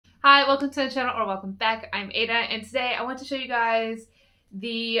Hi, welcome to the channel, or welcome back. I'm Ada, and today I want to show you guys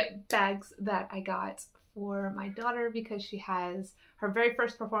the bags that I got for my daughter because she has her very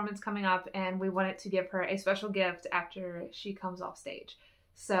first performance coming up and we wanted to give her a special gift after she comes off stage.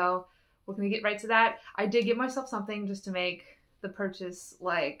 So we're gonna get right to that. I did give myself something just to make the purchase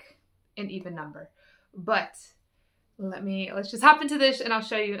like an even number, but let's just hop into this and I'll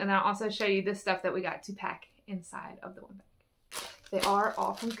show you, and I'll also show you the stuff that we got to pack inside of the one bag. They are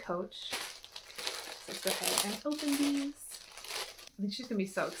all from Coach. Let's go ahead and open these. I think she's gonna be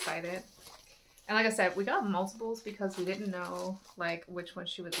so excited. And like I said, we got multiples because we didn't know like which one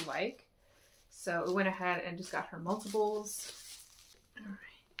she would like. So we went ahead and just got her multiples. All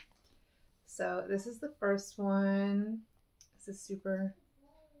right. So this is the first one. It's a super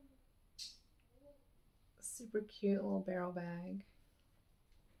cute little barrel bag.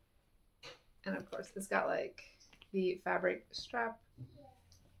 And of course it's got like the fabric strap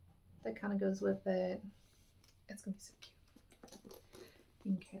that kind of goes with it. It's gonna be so cute.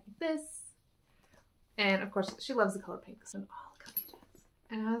 You can carry this. And of course she loves the color pink, so all colors.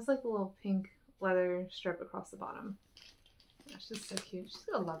 And it has like a little pink leather strip across the bottom. That's just so cute. She's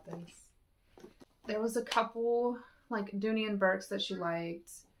gonna love this. There was a couple like Dooney and Bourkes that she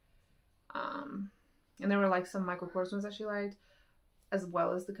liked. And there were like some Michael Kors ones that she liked, as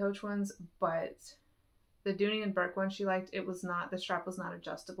well as the Coach ones, but the Dooney and Bourke one she liked, the strap was not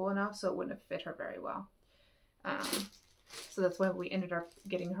adjustable enough, so it wouldn't have fit her very well. So that's why we ended up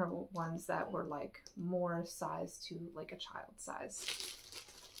getting her ones that were like more size to like a child size.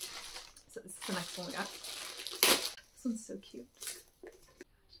 So this is the next one we got. This one's so cute.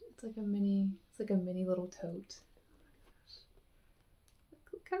 It's like a mini little tote.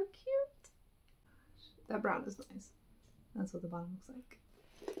 Look how cute. That brown is nice. That's what the bottom looks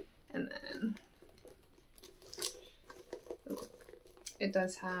like. And then it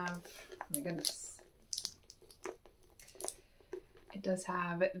does have, oh my goodness, it does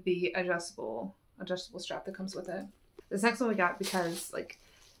have the adjustable strap that comes with it. This next one we got because like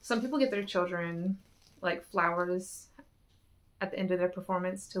some people get their children like flowers at the end of their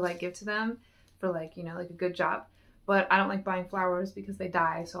performance to like give to them for like, you know, like a good job. But I don't like buying flowers because they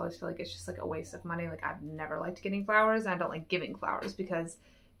die, so I always feel like it's just like a waste of money. Like I've never liked getting flowers, and I don't like giving flowers because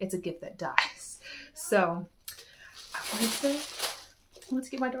it's a gift that dies. So I wanted to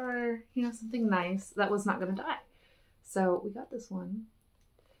give my daughter, you know, something nice that was not gonna die. So we got this one,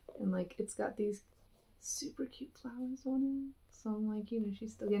 and like it's got these super cute flowers on it. So I'm like, you know,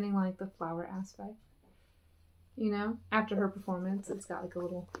 she's still getting like the flower aspect. You know, after her performance, it's got like a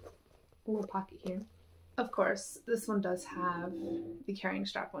little pocket here. Of course, this one does have the carrying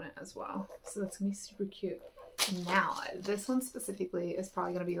strap on it as well. So that's gonna be super cute. Now, this one specifically is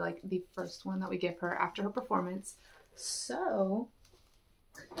probably gonna be like the first one that we give her after her performance. So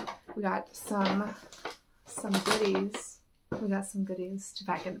we got some goodies. We got some goodies to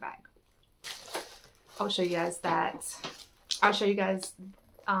pack in the bag. I'll show you guys that. I'll show you guys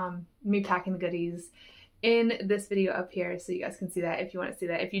me packing the goodies in this video up here so you guys can see that if you want to see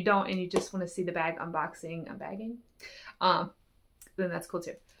that. If you don't and you just want to see the bag unboxing, then that's cool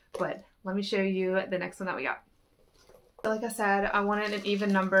too. But let me show you the next one that we got. Like I said, I wanted an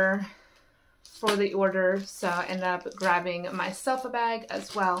even number for the order, so I ended up grabbing myself a bag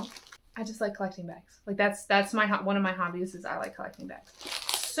as well. I just like collecting bags. Like that's one of my hobbies is I like collecting bags.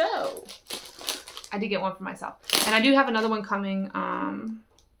 So I did get one for myself, and I do have another one coming.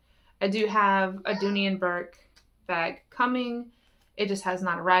 I do have a Dooney and Bourke bag coming. It just has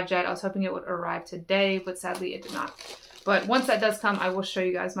not arrived yet. I was hoping it would arrive today, but sadly it did not. But once that does come, I will show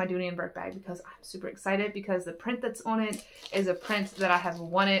you guys my Dooney and Bourke bag because I'm super excited because the print that's on it is a print that I have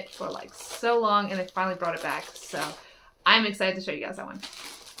wanted for like so long, and they finally brought it back. So I'm excited to show you guys that one.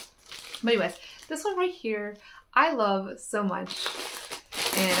 But anyways, this one right here, I love so much.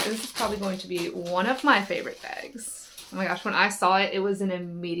 And this is probably going to be one of my favorite bags. Oh my gosh, when I saw it, it was an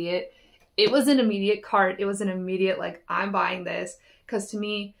immediate cart. It was an immediate, like, I'm buying this. Because to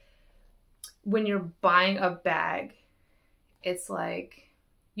me, when you're buying a bag, it's like,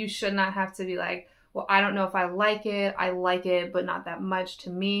 you should not have to be like, well, I don't know if I like it, but not that much. To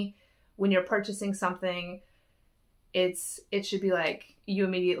me, when you're purchasing something, it should be like, you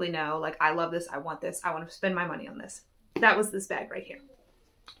immediately know, like, I love this, I want to spend my money on this. That was this bag right here.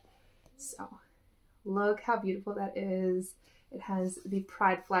 So look how beautiful that is. It has the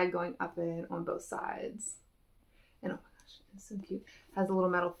pride flag going up it on both sides. And oh my gosh, it's so cute. It has the little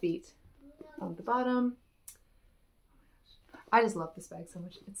metal feet on the bottom. I just love this bag so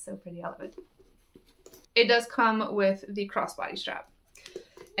much. It's so pretty. I love it. It does come with the crossbody strap.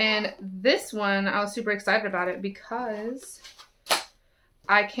 And this one, I was super excited about it because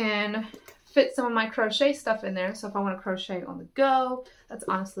I can fit some of my crochet stuff in there. So if I want to crochet on the go, that's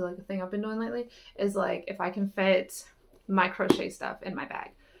honestly like a thing I've been doing lately, is like if I can fit my crochet stuff in my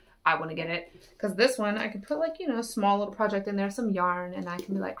bag, I want to get it. Because this one, I can put like, you know, a small little project in there, some yarn, and I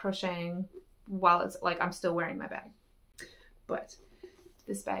can be like crocheting while it's like I'm still wearing my bag. But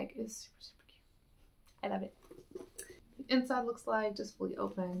this bag is super, super cute. I love it. The inside looks like just fully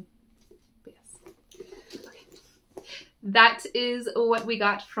open. But yes. Okay. That is what we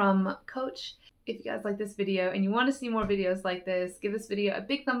got from Coach. If you guys like this video and you want to see more videos like this, give this video a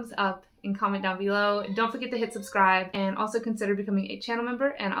big thumbs up and comment down below. And don't forget to hit subscribe, and also consider becoming a channel member,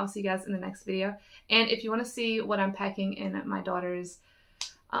 and I'll see you guys in the next video. And if you want to see what I'm packing in my daughter's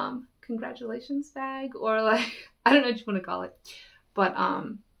congratulations bag, or like, I don't know what you want to call it, but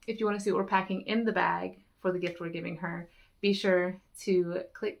if you want to see what we're packing in the bag for the gift we're giving her, be sure to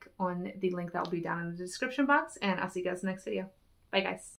click on the link that will be down in the description box, and I'll see you guys in the next video. Bye guys.